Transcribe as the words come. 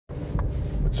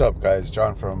What's up, guys?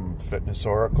 John from Fitness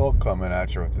Oracle coming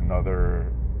at you with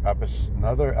another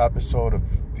episode of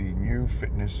the new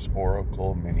Fitness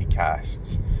Oracle mini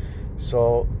casts.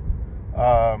 So,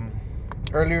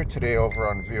 earlier today over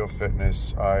on VO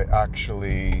Fitness, I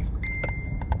actually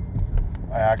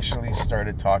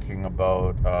started talking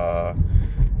about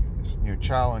this new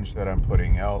challenge that I'm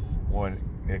putting out when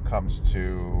it comes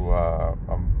to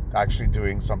I'm actually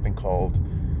doing something called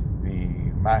the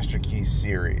Master Key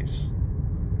series.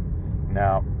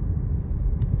 Now,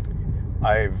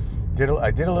 I did a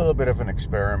little bit of an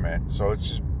experiment. So it's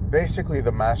just basically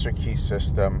the Master Key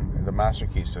system. The Master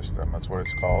Key system, that's what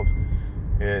it's called.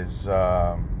 Is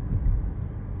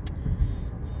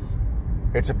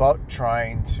it's about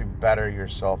trying to better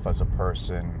yourself as a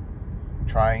person,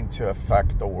 trying to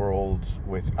affect the world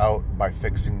by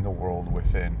fixing the world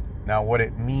within. Now, what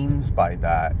it means by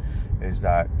that is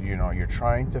that you're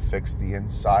trying to fix the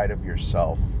inside of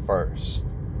yourself first.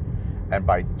 And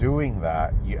by doing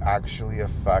that, you actually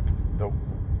affect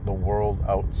the world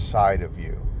outside of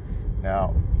you.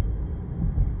 Now,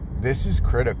 this is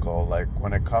critical, like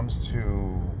when it comes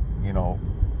to,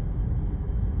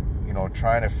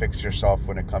 trying to fix yourself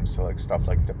when it comes to like stuff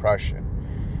like depression,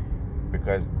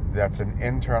 because that's an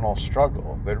internal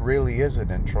struggle. That really is an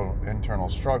internal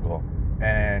struggle.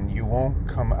 And you won't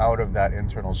come out of that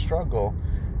internal struggle.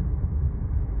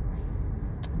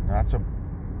 That's a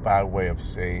bad way of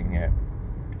saying it.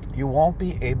 You won't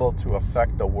be able to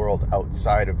affect the world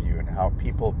outside of you and how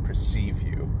people perceive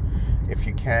you if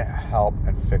you can't help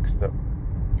and fix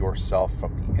yourself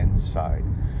from the inside.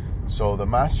 So the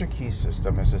Master Key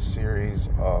system is a series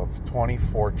of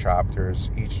 24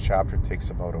 chapters. Each chapter takes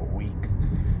about a week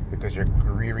because you're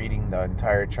rereading the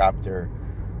entire chapter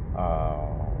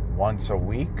once a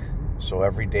week. So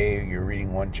every day you're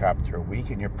reading one chapter a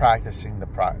week, and you're practicing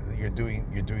you're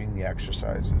doing the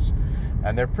exercises,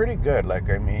 and they're pretty good. Like,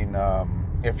 I mean,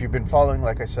 if you've been following,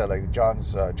 like I said, like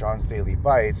John's Daily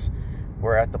Bites,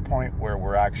 we're at the point where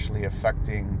we're actually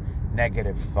affecting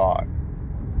negative thought.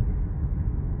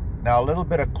 Now, a little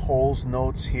bit of Cole's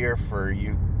notes here for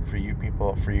you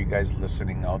people, for you guys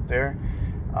listening out there.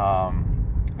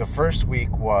 The first week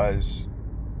was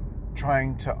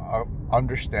trying to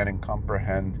understand and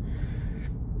comprehend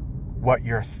what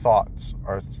your thoughts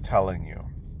are telling you.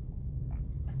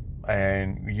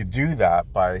 And you do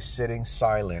that by sitting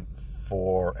silent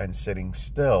and sitting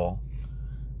still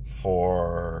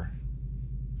for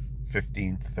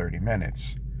 15 to 30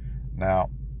 minutes.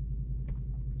 Now,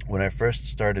 when I first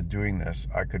started doing this,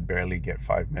 I could barely get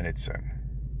 5 minutes in.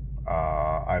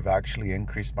 I've actually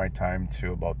increased my time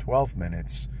to about 12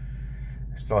 minutes.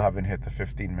 I still haven't hit the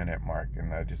 15-minute mark,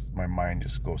 and my mind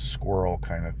just goes squirrel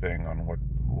kind of thing on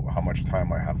how much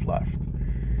time I have left.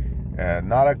 And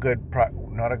not a good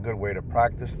way to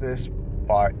practice this,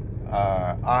 but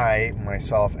I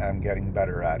myself am getting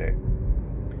better at it.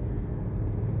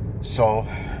 So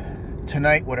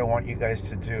tonight, what I want you guys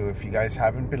to do, if you guys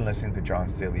haven't been listening to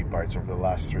John's Daily Bites over the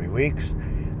last 3 weeks,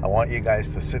 I want you guys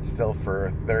to sit still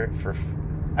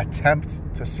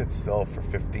attempt to sit still for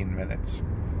 15 minutes.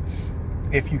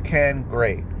 If you can,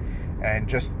 great. And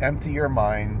just empty your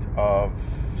mind of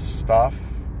stuff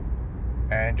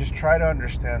and just try to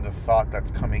understand the thought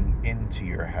that's coming into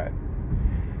your head.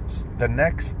 The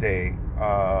next day,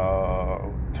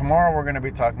 tomorrow we're going to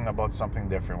be talking about something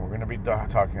different. We're going to be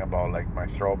talking about like my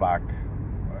throwback.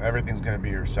 Everything's going to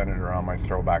be centered around my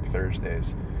throwback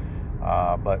Thursdays.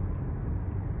 But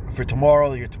for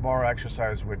tomorrow, your tomorrow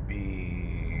exercise would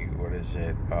be,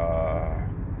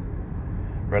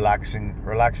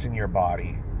 relaxing your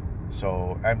body.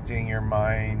 So emptying your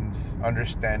mind,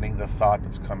 understanding the thought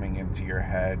that's coming into your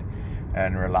head,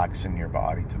 and relaxing your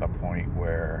body to the point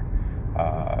where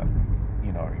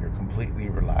you're completely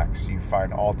relaxed. You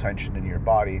find all tension in your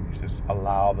body and you just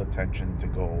allow the tension to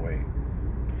go away.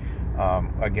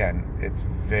 Again, it's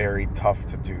very tough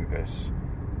to do this.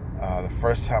 The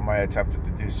first time I attempted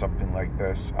to do something like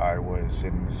this, I was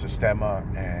in Systema,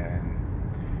 and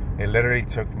it literally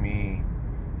took me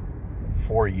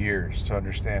 4 years to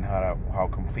understand how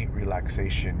complete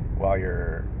relaxation while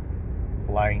you're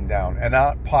lying down and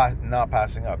not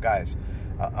passing out. Guys,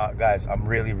 I'm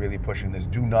really pushing this.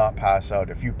 Do not pass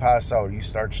out. If you pass out, you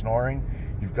start snoring,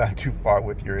 you've gone too far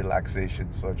with your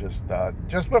relaxation. So just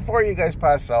before you guys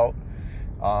pass out,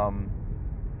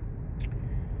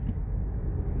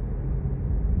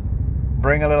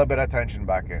 bring a little bit of tension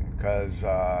back in, because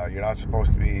you're not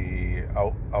supposed to be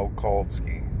out cold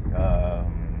skiing.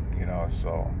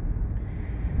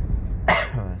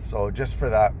 So just for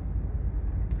that,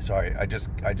 sorry, I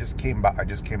just came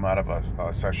out of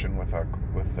a session with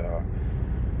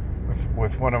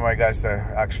with one of my guys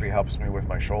that actually helps me with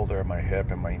my shoulder, my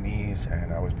hip, and my knees.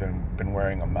 And I was been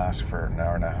wearing a mask for an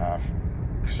hour and a half,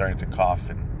 starting to cough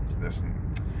and this. And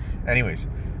anyways,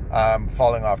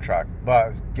 falling off track,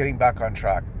 but getting back on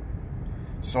track.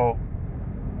 So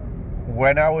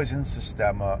when I was in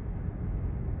Systema,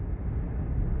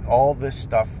 all this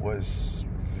stuff was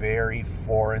very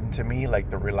foreign to me, like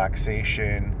the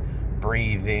relaxation,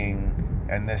 breathing,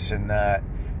 and this and that.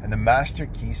 And the Master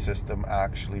Key system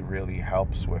actually really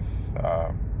helps with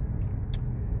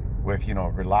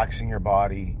relaxing your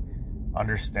body,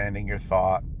 understanding your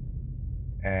thought,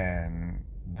 and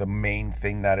the main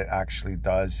thing that it actually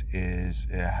does is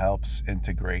it helps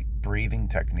integrate breathing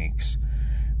techniques,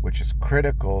 which is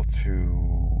critical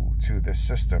to this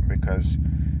system because,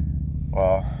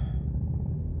 well,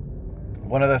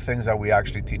 one of the things that we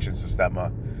actually teach in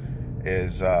Systema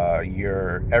is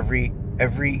your every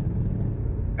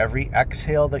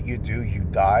exhale that you do, you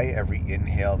die. Every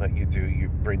inhale that you do, you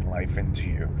bring life into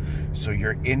you. So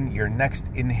your next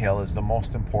inhale is the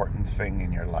most important thing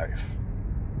in your life.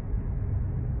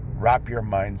 Wrap your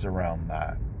minds around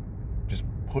that. Just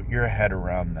put your head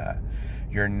around that.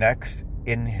 Your next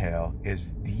inhale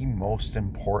is the most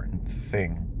important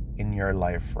thing in your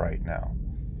life right now.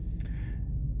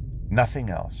 Nothing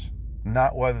else.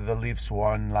 Not whether the Leafs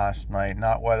won last night,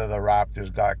 not whether the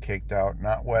Raptors got kicked out,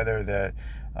 not whether that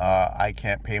I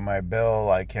can't pay my bill,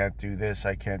 I can't do this,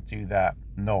 I can't do that.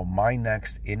 No, my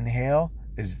next inhale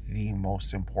is the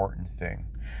most important thing.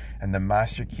 And the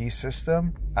Master Key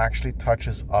system actually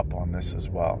touches up on this as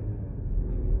well.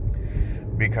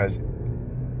 Because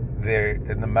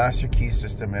in the Master Key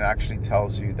system, it actually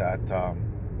tells you that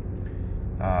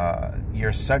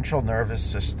your central nervous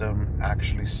system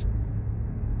actually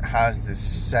has this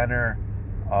center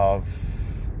of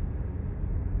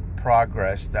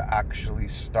progress that actually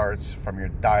starts from your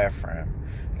diaphragm.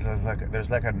 There's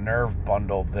like a nerve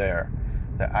bundle there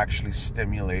that actually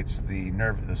stimulates the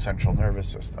central nervous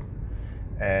system.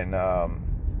 And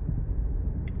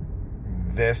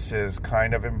this is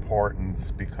kind of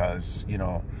important because,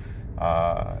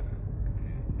 well,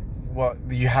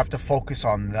 you have to focus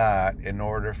on that in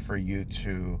order for you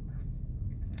to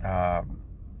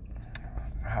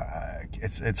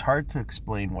it's hard to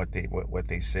explain what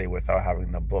they say without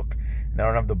having the book. And I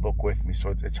don't have the book with me, so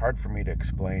it's hard for me to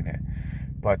explain it.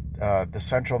 But the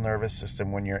central nervous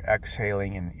system, when you're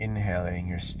exhaling and inhaling,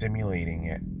 you're stimulating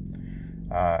it,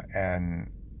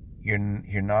 and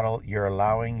you're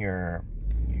allowing you're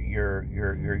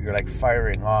like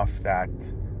firing off that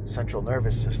central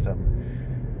nervous system,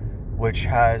 which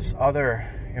has other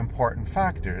important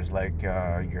factors like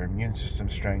your immune system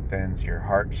strengthens, your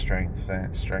heart strengthens,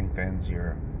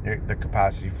 the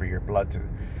capacity for your blood to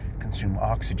consume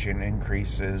oxygen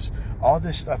increases. All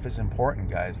this stuff is important,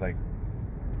 guys. Like,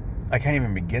 I can't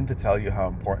even begin to tell you how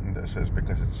important this is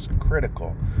because it's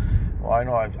critical. Well, I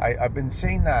know I've been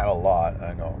saying that a lot,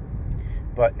 I know.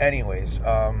 But anyways,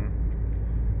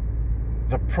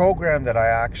 the program that I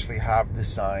actually have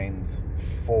designed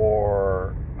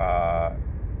for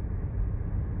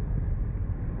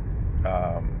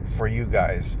you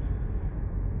guys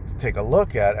to take a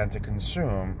look at and to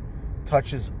consume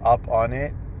touches up on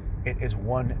it. It is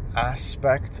one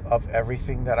aspect of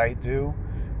everything that I do,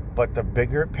 but the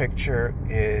bigger picture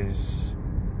is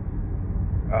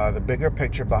the bigger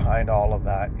picture behind all of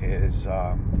that is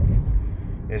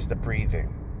the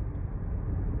breathing.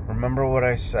 Remember what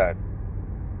I said.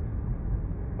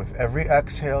 With every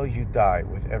exhale, you die.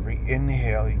 With every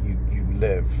inhale, you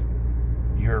live.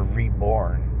 You're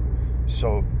reborn.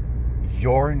 So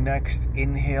your next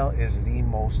inhale is the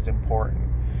most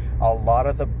important. A lot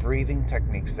of the breathing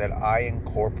techniques that I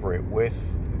incorporate with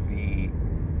the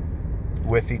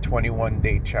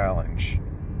 21-day challenge,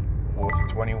 with the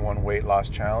 21 weight loss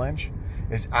challenge,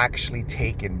 is actually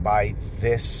taken by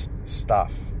this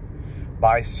stuff,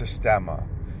 by Systema,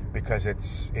 because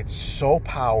it's so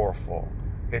powerful.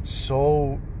 It's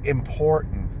so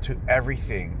important to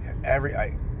everything.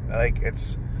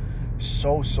 It's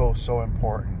so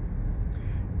important.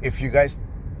 If you guys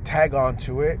tag on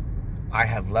to it, I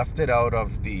have left it out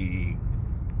of the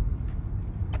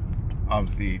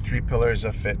 3 pillars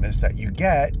of fitness that you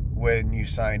get when you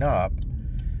sign up,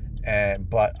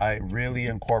 but I really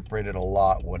incorporate it a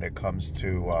lot when it comes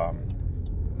to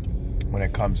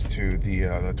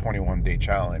the 21-day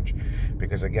challenge,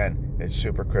 because again, it's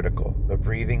super critical. The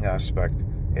breathing aspect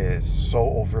is so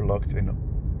overlooked in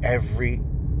every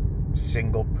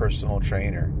single personal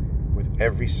trainer. With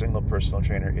every single personal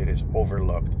trainer, it is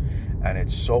overlooked, and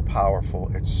it's so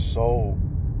powerful. It's so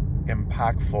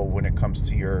impactful when it comes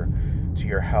to your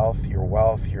health, your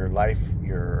wealth, your life,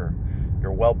 your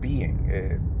your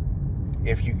well-being.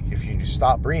 If you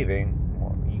stop breathing,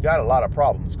 well, you got a lot of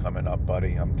problems coming up,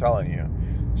 buddy. I'm telling you.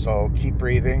 So keep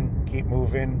breathing, keep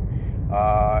moving.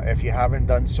 If you haven't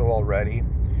done so already,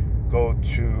 go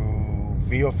to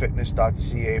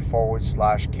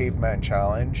viofitness.ca/caveman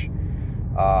challenge.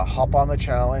 Hop on the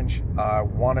challenge. I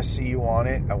want to see you on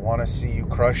it. I want to see you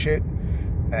crush it.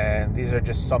 And these are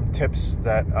just some tips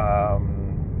that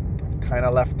kind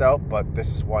of left out, but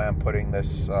this is why I'm putting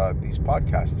these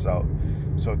podcasts out.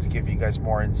 So to give you guys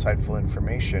more insightful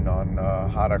information on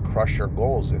how to crush your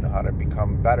goals and how to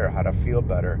become better, how to feel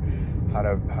better, how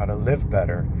to live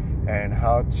better, and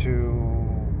how to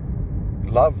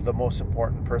love the most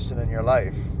important person in your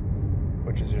life,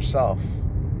 which is yourself.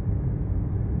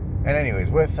 And anyways,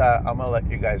 with that, I'm going to let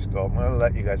you guys go. I'm going to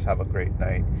let you guys have a great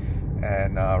night.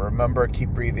 And remember, keep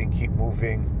breathing, keep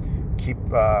moving, keep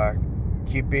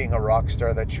being a rock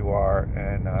star that you are.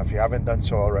 And if you haven't done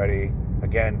so already,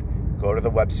 again, go to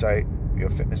the website,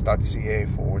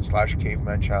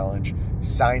 viofitness.ca/caveman challenge.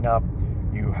 Sign up.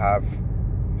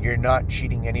 You're not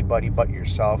cheating anybody but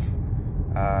yourself.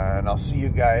 And I'll see you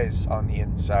guys on the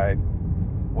inside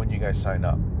when you guys sign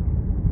up.